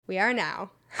We are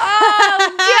now.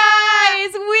 Oh,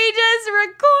 guys, we just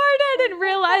recorded and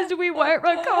realized we weren't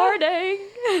recording.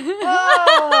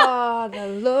 Oh, the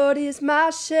Lord is my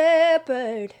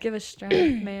shepherd. Give us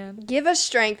strength, man. Give us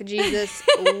strength, Jesus.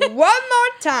 One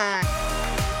more time.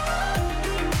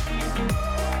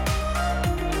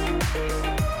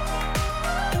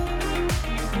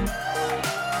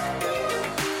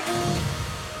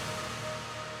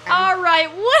 All right,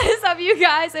 what is up, you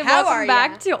guys, and How are welcome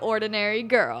back ya? to Ordinary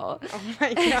Girl. Oh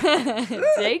my God.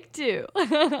 Take 2.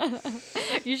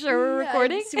 You sure we're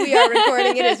recording? Yes, we are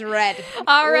recording. It is red.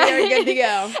 All right. We are good to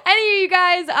go. Anyway, you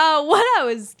guys, what I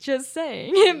was just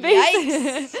saying.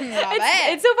 Yikes. My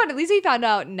bad. It's so fun. At least we found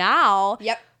out now.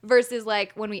 Yep. Versus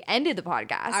like when we ended the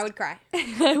podcast. I would cry.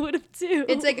 I would have too.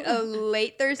 It's like a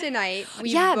late Thursday night. We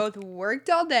Yeah. both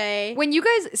worked all day. When you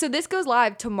guys, so this goes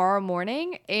live tomorrow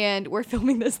morning, and we're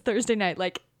filming this Thursday night,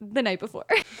 like the night before.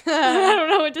 I don't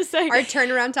know what to say. Our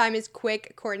turnaround time is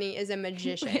quick. Courtney is a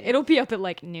magician. It'll be up at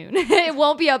like noon. It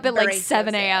won't be up at like Brace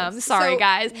 7 those a.m. hands. Sorry, So,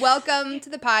 guys. Welcome to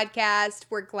the podcast.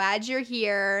 We're glad you're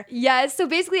here. Yes. So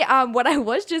basically, what I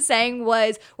was just saying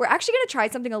was we're actually going to try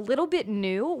something a little bit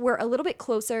new. We're a little bit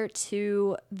closer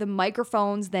to the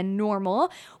microphones than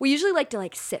normal. We usually like to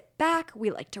like sit back.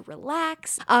 We like to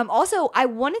relax. Also, I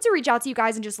wanted to reach out to you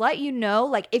guys and just let you know,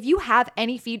 like, if you have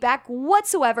any feedback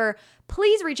whatsoever,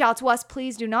 please reach out to us.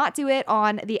 Please do not do it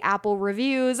on the Apple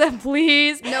reviews.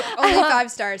 Please. Nope, only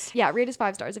 5 stars. Yeah, rate us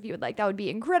 5 stars if you would like. That would be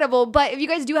incredible. But if you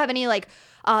guys do have any like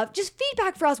just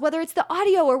feedback for us, whether it's the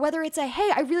audio or whether it's a, hey,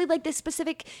 I really like this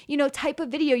specific, type of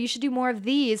video, you should do more of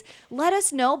these, let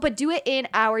us know, but do it in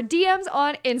our DMs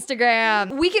on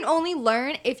Instagram. We can only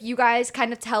learn if you guys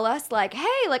kind of tell us like, hey,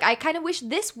 like I kind of wish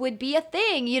this would be a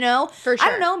thing, For I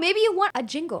sure. don't know, maybe you want a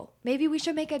jingle. Maybe we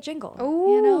should make a jingle.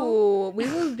 Ooh, we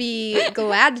will be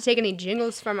glad to take any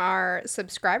jingles from our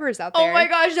subscribers out there. Oh my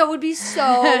gosh, that would be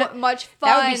so much fun.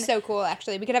 That would be so cool,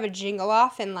 actually. We could have a jingle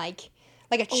off and like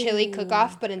a chili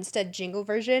cook-off, but instead jingle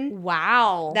version.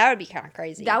 Wow. That would be kind of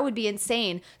crazy. That would be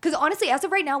insane. Because honestly, as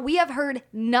of right now, we have heard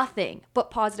nothing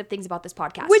but positive things about this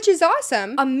podcast. Which is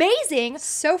awesome. amazing.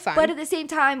 So fun. But at the same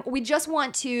time, we just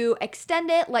want to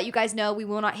extend it, let you guys know we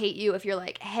will not hate you if you're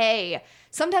like, hey,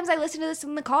 sometimes I listen to this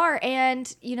in the car and,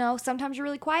 sometimes you're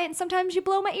really quiet and sometimes you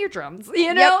blow my eardrums,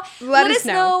 Yep. Let us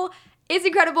know. It's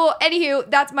incredible.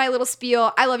 Anywho, that's my little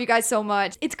spiel. I love you guys so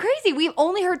much. It's crazy. We've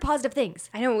only heard positive things.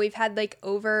 I know we've had like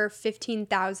over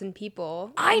 15,000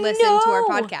 people I listen to our know.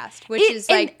 podcast, which is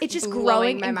like it's just blowing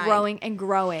growing my and mind. growing and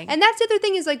growing. And that's the other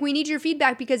thing is like we need your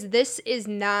feedback because this is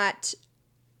not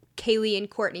Kaylee and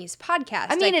Courtney's podcast.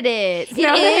 I mean, Like, it is. It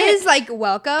is like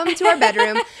welcome to our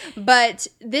bedroom, but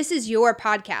this is your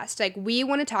podcast. Like we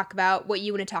want to talk about what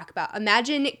you want to talk about.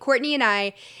 Imagine Courtney and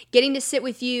I getting to sit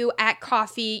with you at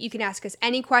coffee. You can ask us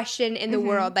any question in the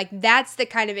world. Like that's the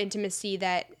kind of intimacy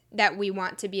that we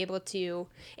want to be able to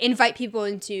invite people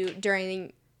into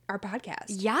during our podcast.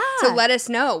 Yeah. So let us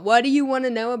know. What do you want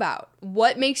to know about?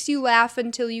 What makes you laugh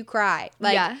until you cry?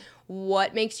 Like Yeah.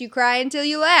 what makes you cry until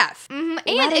you laugh? And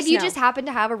Let if us you know. just happen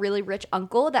to have a really rich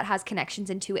uncle that has connections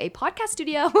into a podcast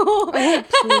studio,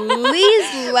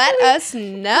 Please let us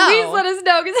know. please let us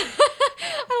know. Because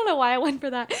I don't know why I went for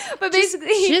that. But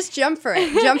basically, Just jump for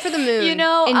it. Jump for the moon.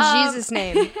 in Jesus'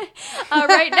 name.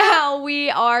 right now we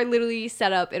are literally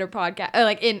set up in our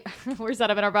podcast. We're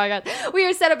set up in our podcast. We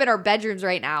are set up in our bedrooms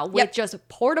right now with Yep. just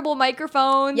portable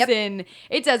microphones, Yep. and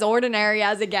it's as ordinary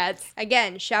as it gets.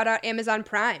 Again, shout out Amazon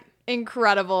Prime.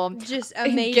 Incredible. Just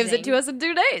It amazing. gives it to us in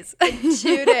 2 days.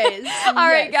 2 days. All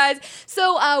right, Yes. guys.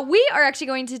 So we are actually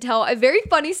going to tell a very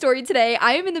funny story today.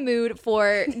 I am in the mood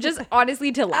for just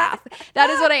honestly to laugh. That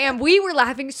is what I am. We were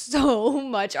laughing so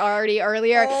much already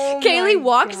earlier. Oh Kaylee my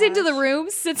walks into the gosh. room,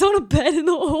 sits on a bed, and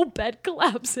the whole bed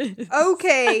collapses.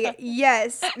 Okay,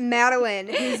 yes, Madeline,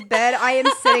 whose bed I am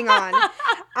sitting on.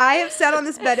 I have sat on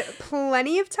this bed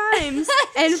plenty of times,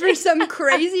 and for some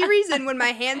crazy reason, when my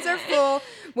hands are full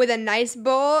with a nice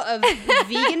bowl of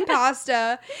vegan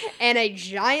pasta and a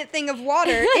giant thing of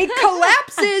water, it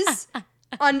collapses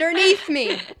underneath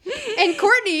me. And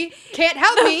Courtney can't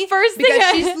help me first thing because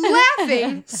I- she's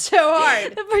laughing so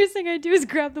hard. The first thing I do is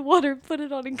grab the water and put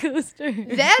it on a coaster.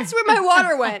 That's where my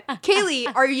water went. Kaylee,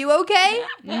 are you okay?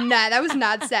 Nah, that was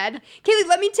not said. Kaylee,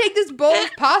 let me take this bowl of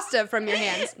pasta from your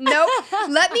hands. Nope.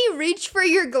 Let me reach for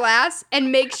your glass and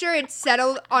make sure it's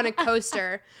settled on a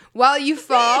coaster while you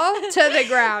fall to the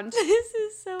ground. This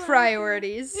is so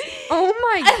Priorities. Oh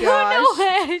my I don't know gosh.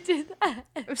 why I did that.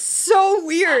 So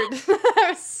weird.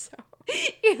 So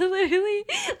You're literally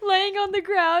laying on the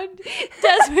ground,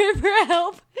 desperate for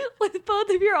help, with both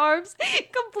of your arms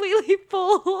completely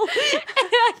full. And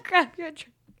I grab your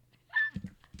drink.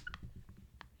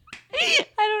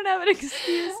 have an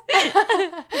excuse.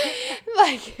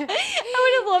 Like,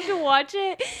 I would have loved to watch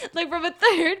it, like, from a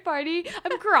third party.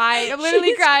 I'm crying. I'm literally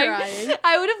She's crying.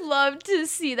 I would have loved to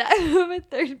see that from a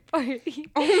third party.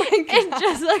 oh my god. And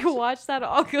just, like, watch that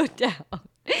all go down.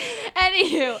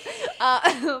 Anywho, but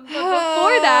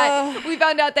before that, we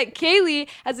found out that Kaylee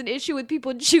has an issue with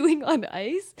people chewing on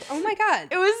ice. Oh my god.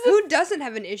 It was Who doesn't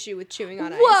have an issue with chewing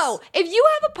on ice? Whoa! If you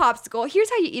have a popsicle, here's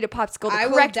how you eat a popsicle the I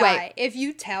correct will die. way. If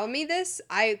you tell me this,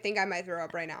 I think I might throw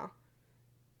up right now.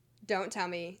 Don't tell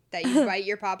me that you bite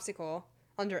your popsicle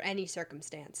under any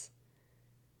circumstance.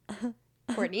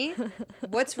 Courtney,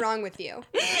 what's wrong with you?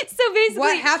 So basically,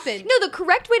 What happened? No, the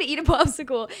correct way to eat a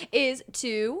popsicle is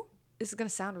to. This is gonna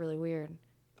sound really weird.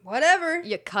 Whatever.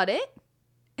 You cut it.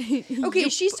 Okay,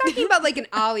 she's talking about like an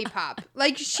Olipop.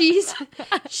 Like she's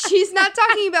not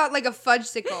talking about like a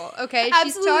fudgesicle, okay? She's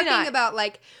Absolutely talking not. about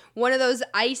like one of those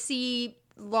icy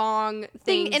long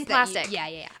Thing things in that plastic.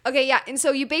 Yeah. Okay, yeah. And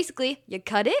so you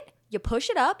cut it, you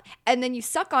push it up, and then you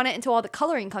suck on it until all the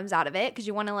coloring comes out of it because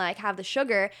you want to like have the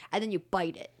sugar, and then you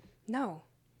bite it. No.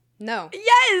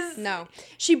 Yes. No.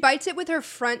 She bites it with her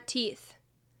front teeth.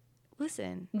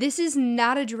 Listen. This is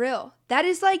not a drill. That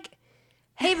is like,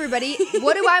 hey everybody,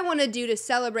 what do I want to do to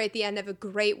celebrate the end of a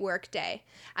great work day?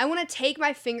 I want to take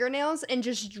my fingernails and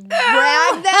just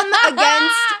drag them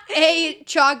against a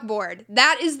chalkboard.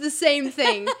 That is the same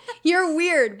thing. You're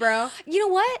weird, bro. You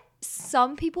know what?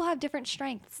 Some people have different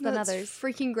strengths than That's others.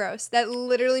 freaking gross. That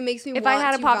literally makes me If want I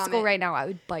had a to popsicle vomit. right now, I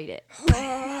would bite it.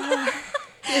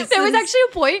 This There was is- actually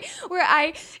a point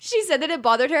where she said that it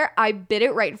bothered her. I bit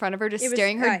it right in front of her, just It was-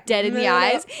 staring her right. dead in the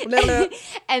eyes.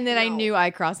 And then I No. knew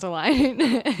I crossed a line.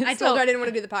 I told her I didn't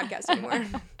want to do the podcast anymore.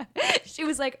 She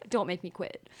was like, don't make me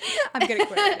quit. I'm gonna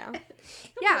quit right now.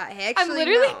 Yeah, actually, I'm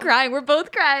literally no. crying. We're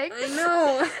both crying. I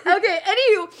know. Okay,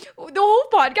 anywho, the whole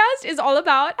podcast is all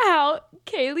about how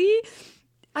Kaylee,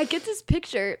 I get this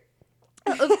picture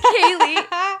of Kaylee.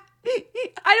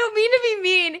 I don't mean to be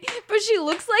mean, but she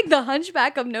looks like the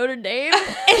Hunchback of Notre Dame. And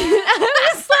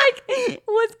I was like,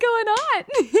 what's going on?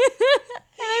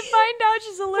 And I find out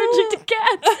she's allergic to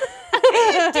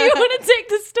cats. Do you want to take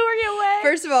the story away?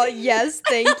 First of all, yes,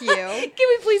 thank you. Can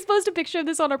we please post a picture of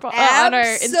this on our on our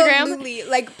Instagram? Absolutely.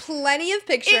 Like plenty of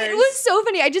pictures. It was so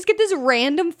funny. I just get this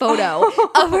random photo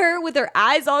of her with her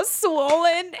eyes all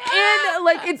swollen and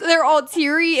like they're all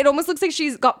teary. It almost looks like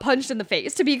she's got punched in the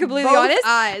face, to be completely Both honest.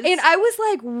 eyes. And I was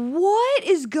like, what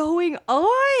is going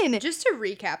on? Just to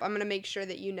recap, I'm going to make sure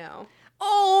that you know.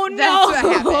 Oh no. That's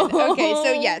what happened. Okay,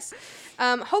 so yes.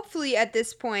 Hopefully at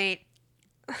this point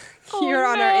here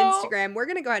on our no. Instagram, we're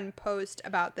going to go ahead and post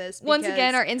about this. Once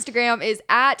again, our Instagram is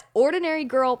at Ordinary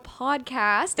Girl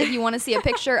Podcast if you want to see a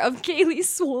picture of Kaylee's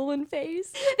swollen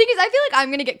face. Because I feel like I'm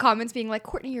going to get comments being like,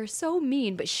 Courtney, you're so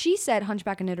mean. But she said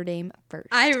Hunchback of Notre Dame first.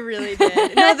 I really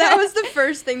did. No, that was the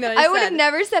first thing that I said. I would have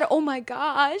never said, oh my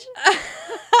gosh.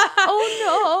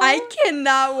 Oh no. I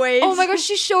cannot wait. Oh my gosh,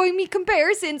 she's showing me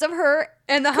comparisons of her.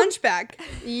 And the Hunchback.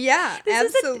 Yeah, This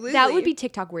is absolutely. that would be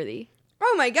TikTok worthy.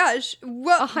 Oh my gosh.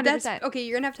 Well, 100%. that's okay.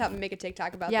 You're gonna have to help me make a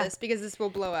TikTok about Yeah. this because this will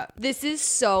blow up. This is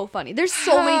so funny. There's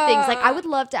so many things. Like I would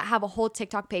love to have a whole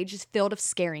TikTok page just filled of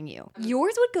scaring you.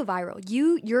 Yours would go viral.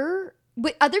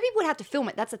 But other people would have to film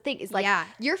it. That's the thing. Is like Yeah.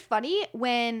 you're funny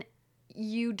when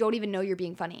you don't even know you're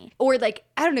being funny. Or like,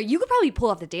 I don't know, you could probably pull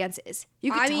off the dances.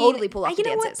 You could totally pull off the You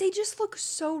know dances. what? They just look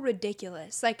so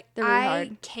ridiculous. Like They're really I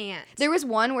hard. can't. There was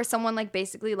one where someone like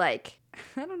basically like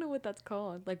I don't know what that's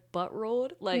called, like butt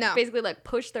rolled, like No. basically like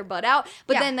pushed their butt out,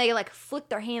 but Yeah. then they like flicked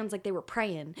their hands like they were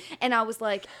praying, and I was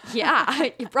like, yeah,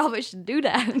 you probably should do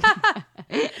that.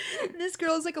 This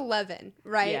girl is like 11,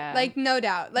 right? Yeah. Like no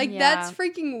doubt. Like Yeah. that's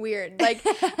freaking weird. Like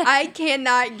I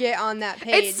cannot get on that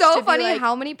page. It's so to be funny like,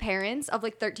 how many parents of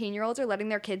like 13-year-olds are letting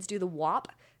their kids do the WAP.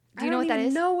 Do you know what that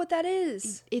is? Know what that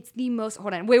is? It's the most.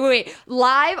 Hold on, wait.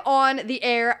 Live on the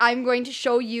air, I'm going to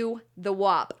show you the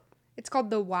WAP. It's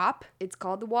called the WAP. It's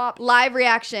called the WAP. Live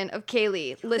reaction of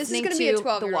Kaylee This is listening gonna to be a the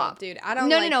 12-year-old, WAP. dude. I don't.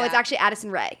 No, like It's that. actually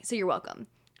Addison Rae. So you're welcome.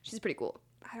 She's pretty cool.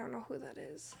 I don't know who that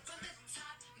is.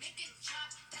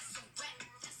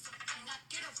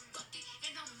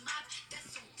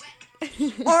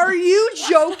 Are you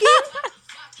joking?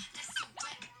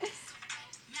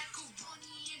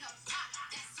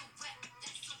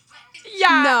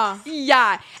 Yeah. No.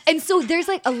 Yeah. And so there's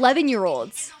like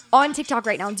 11-year-olds on TikTok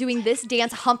right now doing this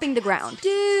dance, humping the ground.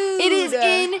 Dude. It is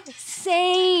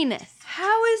insane.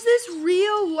 How is this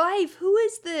real life? Who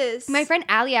is this? My friend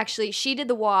Allie actually, she did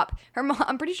the WAP. Her mom,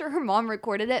 I'm pretty sure her mom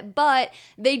recorded it, but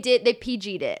they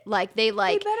PG'd it. Like they They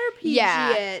better PG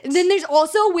it. And then there's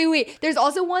also there's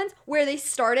also ones where they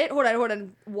start it. Hold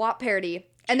on, WAP parody.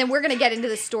 And then we're going to get into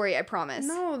the story, I promise.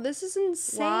 No, this is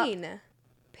insane.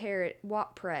 Parrot,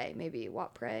 what pray, maybe.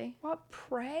 What pray? What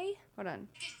pray? Hold on.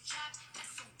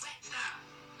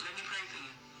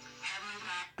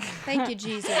 Thank you,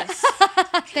 Jesus.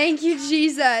 Thank you,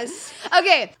 Jesus.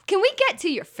 Okay, can we get to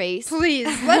your face? Please,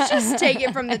 let's just take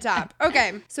it from the top.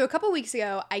 Okay, so a couple weeks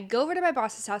ago, I go over to my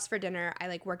boss's house for dinner.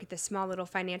 I work at this small little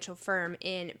financial firm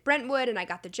in Brentwood, and I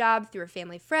got the job through a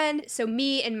family friend. So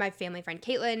me and my family friend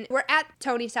Caitlin, we're at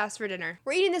Tony's house for dinner.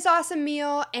 We're eating this awesome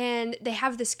meal, and they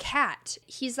have this cat.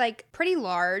 He's pretty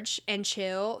large and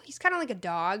chill. He's kind of like a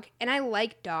dog, and I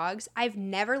like dogs. I've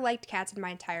never liked cats in my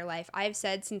entire life. I have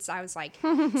said since I was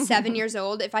 7 years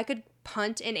old, if I could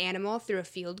punt an animal through a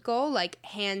field goal,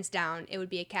 hands down, it would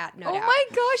be a cat, no doubt. Oh my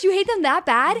gosh, you hate them that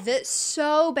bad?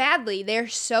 So badly. They're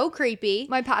so creepy.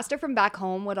 My pastor from back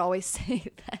home would always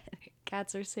say that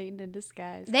cats are Satan in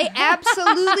disguise. They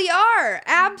absolutely are.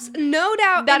 No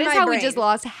doubt. That in is my how brain. we just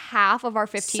lost half of our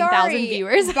 15,000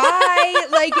 viewers.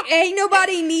 Bye. Ain't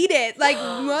nobody need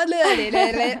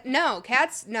it. No,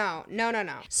 cats, no.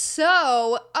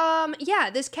 So, yeah,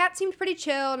 this cat seemed pretty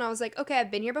chill, and I was like, okay,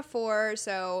 I've been here before,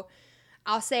 so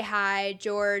I'll say hi,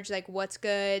 George, what's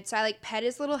good? So I pet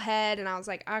his little head, and I was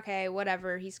like, okay,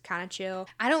 whatever, he's kind of chill.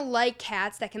 I don't like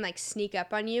cats that can sneak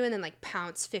up on you and then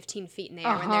pounce 15 feet in the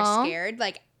air when they're scared.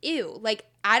 Ew.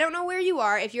 I don't know where you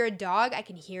are. If you're a dog, I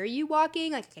can hear you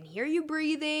walking, I can hear you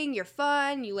breathing, you're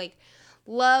fun, you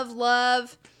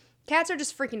love. Cats are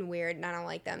just freaking weird, and I don't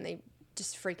like them. They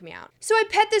just freak me out. So I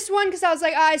pet this one because I was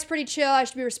like, it's pretty chill. I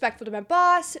should be respectful to my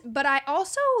boss. But I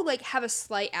also have a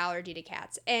slight allergy to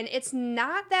cats, and it's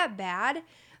not that bad.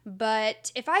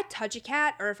 But if I touch a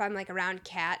cat, or if I'm around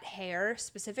cat hair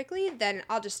specifically, then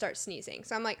I'll just start sneezing.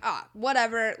 So I'm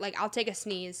whatever. I'll take a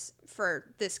sneeze for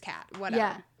this cat, whatever.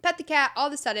 Yeah. Pet the cat. All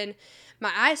of a sudden,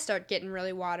 my eyes start getting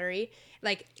really watery.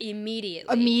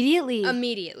 Immediately.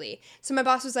 Immediately. So my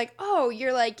boss was like, oh,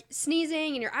 you're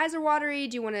sneezing and your eyes are watery.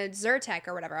 Do you want a Zyrtec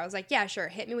or whatever? I was like, yeah, sure.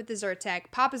 Hit me with the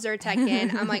Zyrtec. Pop a Zyrtec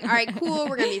in. I'm like, all right, cool.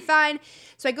 We're going to be fine.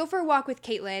 So I go for a walk with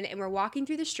Caitlin, and we're walking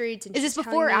through the streets. And is this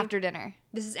before or after dinner?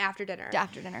 This is after dinner.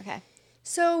 After dinner, okay.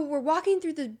 So we're walking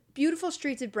through the beautiful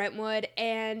streets of Brentwood,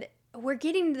 and we're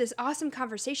getting into this awesome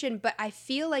conversation, but I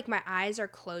feel my eyes are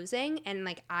closing, and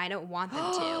I don't want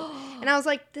them to. And I was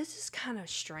like, this is kind of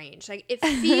strange. It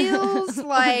feels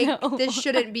this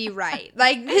shouldn't be right.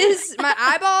 My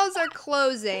eyeballs are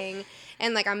closing,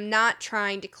 and I'm not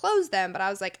trying to close them, but I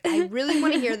was like, I really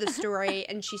want to hear the story,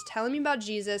 and she's telling me about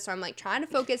Jesus, so I'm trying to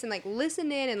focus and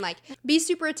listen in and be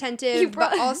super attentive,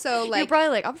 but also you're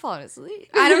probably I'm falling asleep.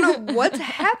 I don't know what's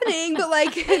happening,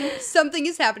 but something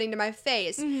is happening to my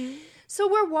face. Mm-hmm. So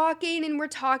we're walking and we're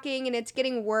talking, and it's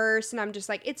getting worse, and I'm just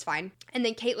it's fine. And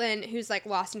then Caitlin, who's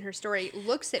lost in her story,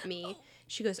 looks at me.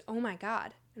 She goes, oh my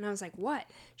God. And I was like, what?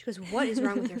 She goes, what is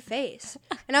wrong with your face?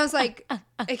 And I was like,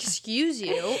 excuse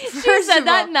you. She said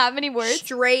that in that many words?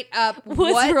 Straight up,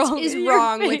 what is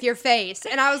wrong with your face?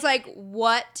 And I was like,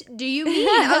 what do you mean?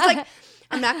 I was like,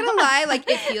 I'm not gonna lie,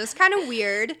 it feels kind of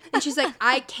weird. And she's like,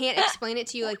 I can't explain it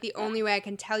to you. The only way I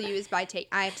can tell you is I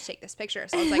have to take this picture.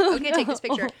 So I was like, okay, take this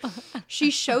picture. She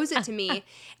shows it to me,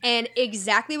 and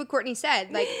exactly what Courtney said.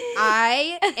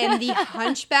 I am the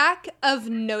Hunchback of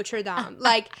Notre Dame.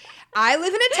 I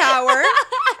live in a tower.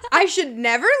 I should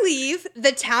never leave.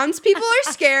 The townspeople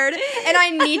are scared, and I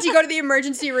need to go to the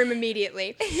emergency room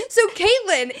immediately. So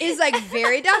Caitlin is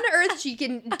very down to earth. She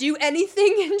can do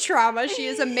anything in trauma. She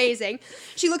is amazing.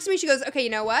 She looks at me. She goes, okay, you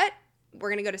know what? We're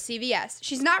going to go to CVS.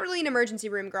 She's not really an emergency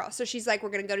room girl. So she's like, we're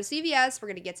going to go to CVS. We're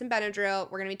going to get some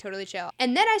Benadryl. We're going to be totally chill.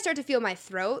 And then I start to feel my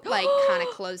throat kind of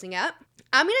closing up.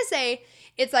 I'm going to say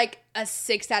it's a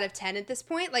 6 out of 10 at this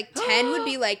point. 10 would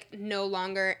be no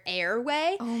longer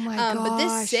airway. Oh my gosh. But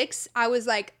this 6, I was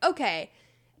like, okay,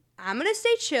 I'm going to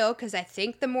stay chill, because I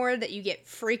think the more that you get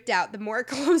freaked out, the more it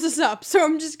closes up. So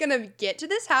I'm just going to get to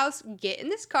this house, get in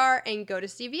this car, and go to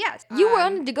CVS. You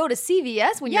wanted to go to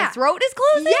CVS when your throat is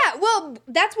closing? Yeah, well,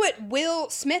 that's what Will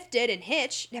Smith did in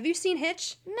Hitch. Have you seen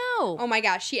Hitch? No. Oh my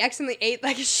gosh, he accidentally ate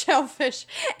a shellfish,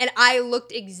 and I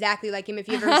looked exactly like him. If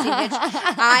you've ever seen Hitch,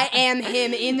 I am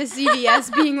him in the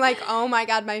CVS being oh my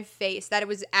God, my face, that it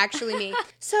was actually me.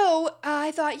 So I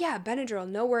thought, yeah, Benadryl,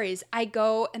 no worries. I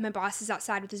go, and my boss is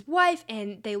outside with his wife,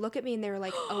 and they look at me and they were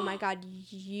like, oh my God,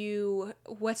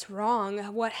 what's wrong?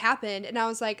 What happened? And I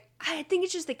was like, I think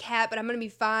it's just the cat, but I'm going to be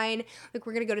fine. Like,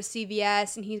 we're going to go to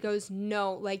CVS. And he goes,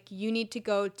 no, like, you need to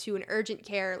go to an urgent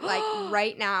care, like,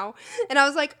 right now. And I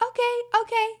was like,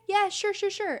 okay, yeah, sure.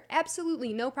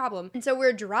 Absolutely, no problem. And so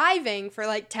we're driving for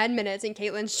like 10 minutes and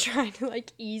Caitlin's trying to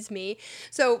like ease me.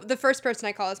 So the first person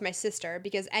I call is my sister,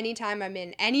 because anytime I'm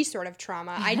in any sort of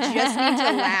trauma, I just need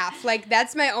to laugh. Like,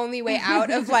 that's my only way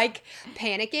out of like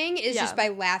panicking is just by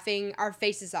laughing our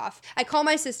faces off. I call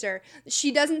my sister.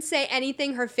 She doesn't say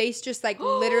anything. Her face just like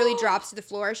literally drops to the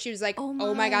floor. She was like,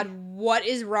 oh my God, what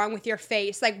is wrong with your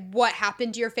face? Like, what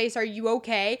happened to your face? Are you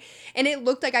okay? And it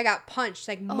looked like I got punched,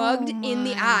 like mugged in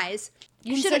the eyes.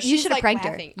 You should have pranked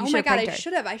her. Oh my God, I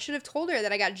should have. I should have told her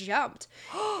that I got jumped.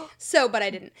 But I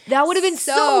didn't. That would have been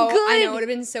so good. I know, it would have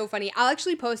been so funny. I'll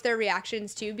actually post their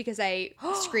reactions too, because I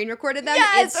screen recorded them.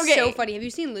 Yes, it's so funny. Have you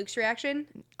seen Luke's reaction?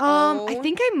 I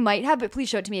think I might have, but please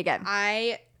show it to me again.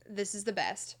 This is the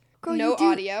best. Girl, no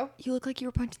audio. You look like you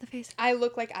were punched in the face. I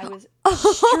look like I was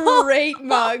straight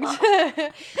mugged.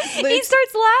 He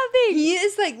starts laughing. He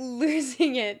is like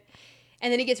losing it.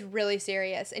 And then he gets really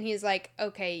serious, and he's like,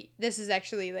 okay, this is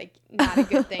actually, like, not a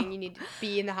good thing. You need to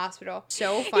be in the hospital.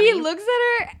 So funny. He looks at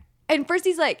her, and first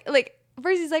he's like,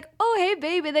 oh, hey,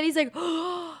 babe. And then he's like,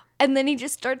 oh. And then he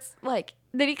just starts, like,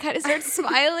 then he kind of starts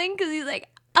smiling, because he's like,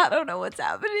 I don't know what's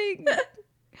happening.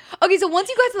 Okay, so once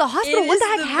you got to the hospital, what the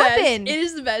heck happened? It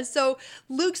is the best. So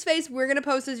Luke's face, we're going to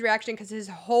post his reaction because his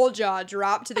whole jaw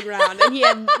dropped to the ground and he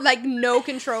had like no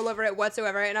control over it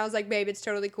whatsoever. And I was like, babe, it's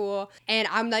totally cool. And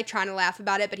I'm like trying to laugh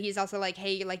about it, but he's also like,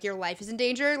 hey, like your life is in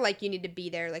danger. Like you need to be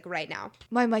there like right now.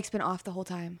 My mic's been off the whole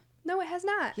time. No, it has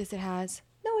not. Yes, it has.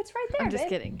 No, it's right there, I'm just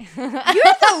kidding. You're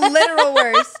the literal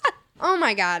worst. Oh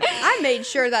my God. I made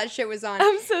sure that shit was on.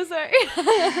 I'm so sorry.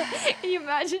 Can you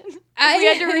imagine? We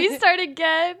had to restart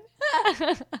again.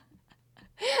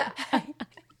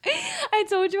 I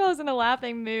told you I was in a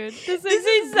laughing mood. This makes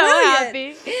me so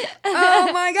happy.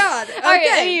 Oh my God. Okay. All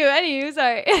right, anywho,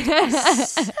 sorry.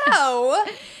 So,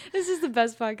 this is the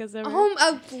best podcast ever.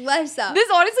 Oh, bless up. This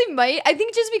honestly I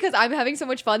think just because I'm having so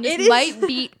much fun, this might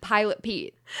beat Pilot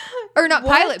Pete. Or not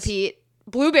what? Pilot Pete.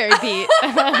 Blueberry Pete.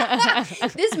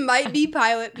 This might be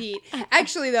Pilot Pete.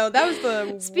 Actually, though, that was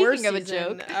the worst of a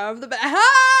season joke. of the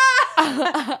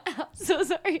So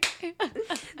sorry.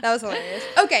 That was hilarious.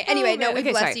 Okay, anyway, we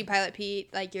blessed you, Pilot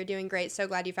Pete. Like, you're doing great. So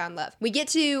glad you found love.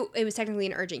 It was technically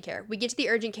an urgent care. We get to the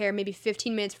urgent care maybe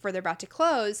 15 minutes before they're about to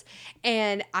close,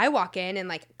 and I walk in, and,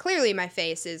 like, clearly my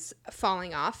face is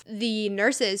falling off. The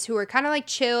nurses, who are kind of, like,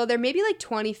 chill, they're maybe, like,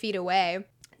 20 feet away.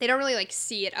 They don't really, like,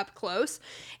 see it up close.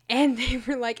 And they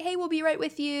were like, hey, we'll be right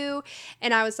with you.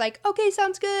 And I was like, okay,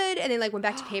 sounds good. And then, like, went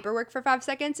back to paperwork for 5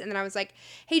 seconds. And then I was like,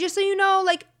 hey, just so you know,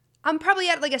 like, I'm probably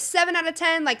at, like, a 7 out of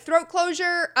 10, like, throat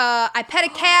closure. I pet a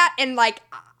cat, and, like,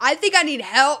 I think I need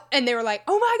help. And they were like,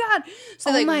 oh, my God.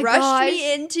 So they, like, rushed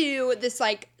me into this,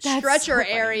 like, stretcher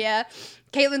area.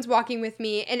 Caitlin's walking with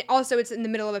me, and also it's in the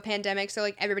middle of a pandemic, so,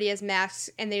 like, everybody has masks,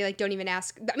 and they, like, don't even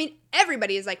ask. I mean,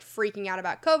 everybody is, like, freaking out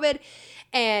about COVID,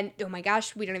 and, oh, my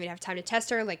gosh, we don't even have time to test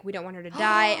her. Like, we don't want her to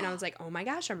die, and I was like, oh, my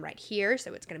gosh, I'm right here,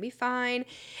 so it's gonna be fine,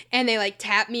 and they, like,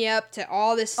 tap me up to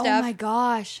all this stuff. Oh, my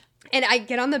gosh. And I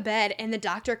get on the bed, and the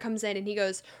doctor comes in, and he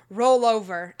goes, roll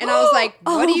over. And I was like,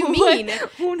 what do you mean?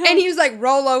 Oh, no. And he was like,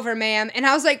 roll over, ma'am. And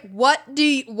I was like,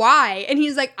 why? And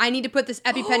he's like, I need to put this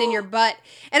EpiPen in your butt.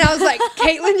 And I was like,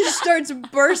 Caitlin just starts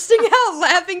bursting out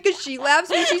laughing because she laughs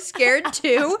when she's scared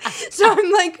too. So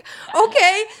I'm like,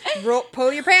 okay,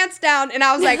 pull your pants down. And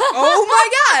I was like, oh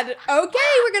my God, okay,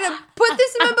 we're going to put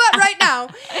this in my butt right now.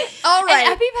 All right.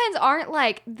 And EpiPens aren't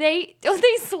like, they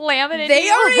slam it in They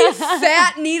are a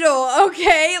fat needle,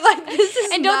 okay? Like, this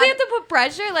is and don't they have to put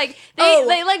pressure? Like,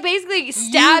 they like basically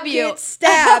stab you. Get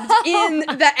stabbed in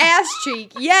the ass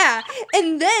cheek, yeah.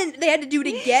 And then they had to do it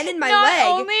again in my leg.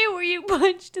 Not only were you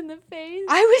punched in the face,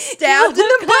 I was stabbed in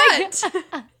the butt.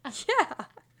 Yeah.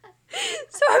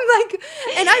 So I'm like,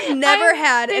 and I've never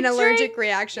had an allergic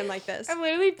reaction like this. I'm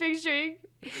literally picturing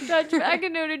Dr. Mac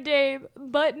in Notre Dame,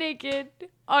 butt naked,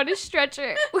 on a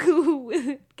stretcher,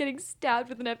 getting stabbed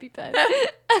with an EpiPen.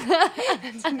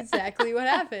 That's exactly what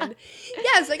happened.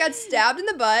 Yes, I got stabbed in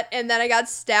the butt, and then I got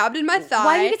stabbed in my thigh.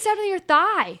 Why did you get stabbed in your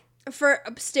thigh? For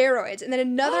steroids, and then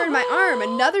another in my arm,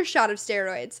 another shot of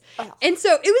steroids. And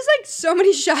so it was like so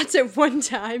many shots at one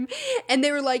time, and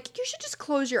they were like, you should just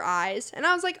close your eyes. And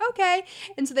I was like, okay.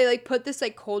 And so they like put this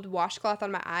like cold washcloth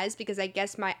on my eyes because I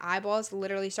guess my eyeballs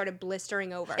literally started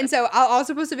blistering over. And so I'll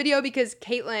also post a video because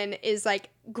Caitlin is like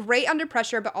great under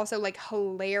pressure, but also like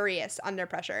hilarious under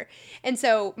pressure. And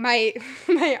so my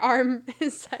arm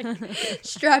is like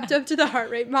strapped up to the heart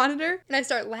rate monitor, and I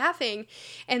start laughing,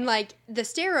 and like the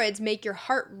steroids make your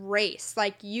heart race.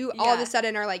 Like you all of a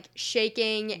sudden are like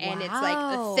shaking, and it's like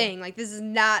a thing. Like this is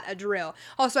not a drill.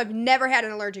 Also, I've never had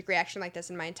an allergic reaction like this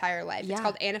in my entire life. It's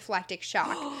called anaphylactic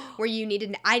shock, where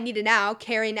I need to now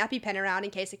carry an EpiPen around in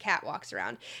case a cat walks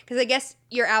around. Because I guess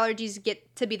your allergies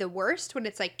get to be the worst when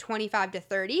it's like 25 to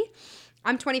 30.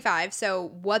 I'm 25,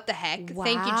 so what the heck? Wow.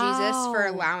 Thank you, Jesus, for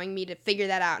allowing me to figure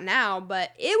that out now.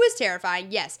 But it was terrifying.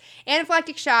 Yes,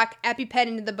 anaphylactic shock, EpiPen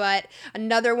into the butt,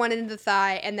 another one into the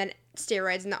thigh, and then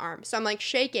steroids in the arm. So I'm like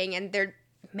shaking, and they're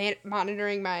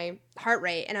monitoring my heart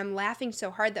rate, and I'm laughing so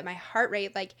hard that my heart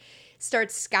rate like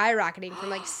starts skyrocketing from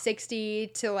like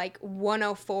 60 to like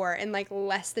 104 in like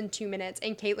less than 2 minutes.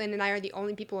 And Caitlin and I are the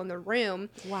only people in the room.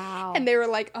 Wow. And they were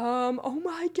like, oh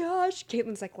my gosh.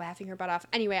 Caitlin's like laughing her butt off.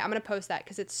 Anyway, I'm going to post that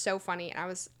because it's so funny.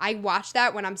 And I watch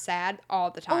that when I'm sad all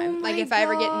the time. Oh like my if I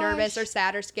ever get gosh. nervous or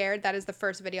sad or scared, that is the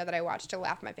first video that I watch to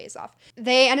laugh my face off.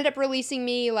 They ended up releasing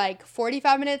me like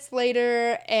 45 minutes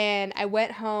later, and I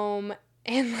went home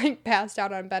and like passed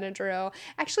out on Benadryl.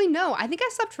 Actually, no, I think I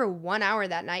slept for 1 hour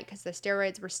that night because the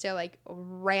steroids were still like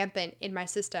rampant in my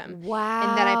system. Wow.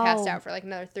 And then I passed out for like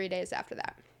another 3 days after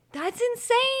that. That's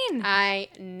insane. I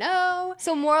know.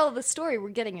 So moral of the story, we're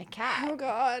getting a cat. Oh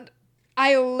God.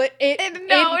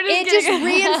 It just just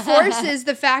reinforces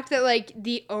the fact that like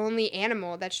the only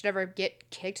animal that should ever get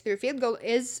kicked through a field goal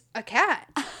is a cat.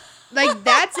 Like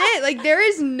that's it. Like there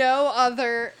is no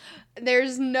other.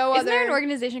 There's no Isn't other. there an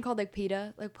organization called like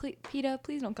PETA? Like PETA,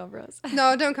 please don't come for us.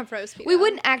 No, don't come for us, PETA. We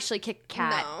wouldn't actually kick a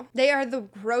cat. No, they are the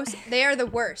gross. They are the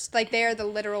worst. Like they are the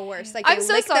literal worst. Like they I'm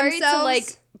so lick sorry to themselves, like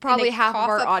and probably they half of cough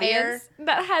our up audience hair.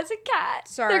 that has a cat.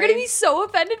 Sorry. They're gonna be so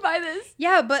offended by this.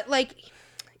 Yeah, but like,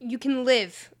 you can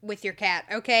live with your cat.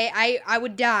 Okay, I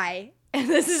would die. And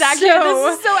this is accurate.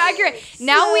 This is so accurate.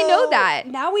 Now we know that.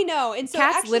 Now we know. And so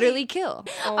Cats actually, literally kill.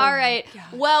 Oh All right. my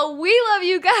God. Well, we love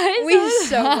you guys. We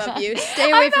so love you.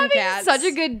 Stay away I'm from having cats. Such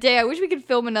a good day. I wish we could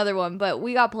film another one, but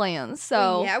we got plans.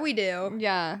 So Yeah, we do.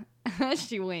 yeah.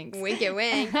 She winks. Wink it,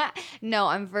 wink. No,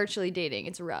 I'm virtually dating.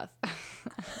 It's rough.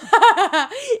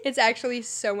 It's actually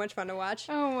so much fun to watch.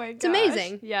 Oh my god. It's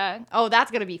amazing. Yeah. Oh,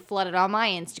 that's gonna be flooded on my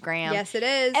Instagram. Yes, it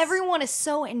is. Everyone is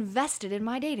so invested in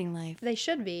my dating life. They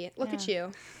should be. Look at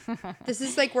you. This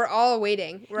is like we're all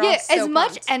waiting. We're Yeah, all so as much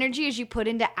pumped. energy as you put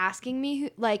into asking me,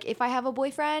 like, if I have a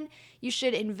boyfriend, you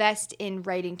should invest in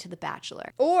writing to The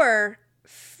Bachelor. Or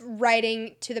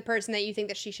writing to the person that you think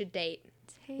that she should date.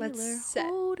 Let's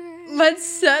Let's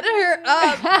set her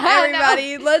up,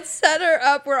 everybody. Let's set her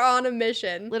up. We're on a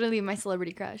mission. Literally my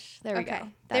celebrity crush. There we go.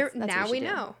 That's now what we should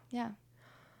do. know. Yeah.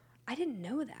 I didn't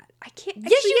know that. I can't.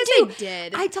 Yes, actually, you yes, do. I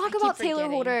did. I talk keep about Taylor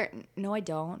forgetting. Holder. No, I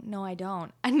don't. No, I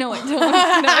don't. I know I don't. No,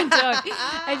 I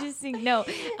don't. I just think no.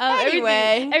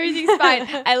 Anyway. everything's fine.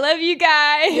 I love you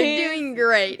guys. You're doing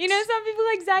great. You know, some people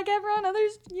like Zac Efron.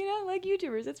 Others, like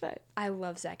YouTubers. It's fine. I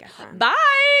love Zac Efron. Bye.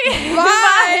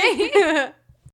 Bye.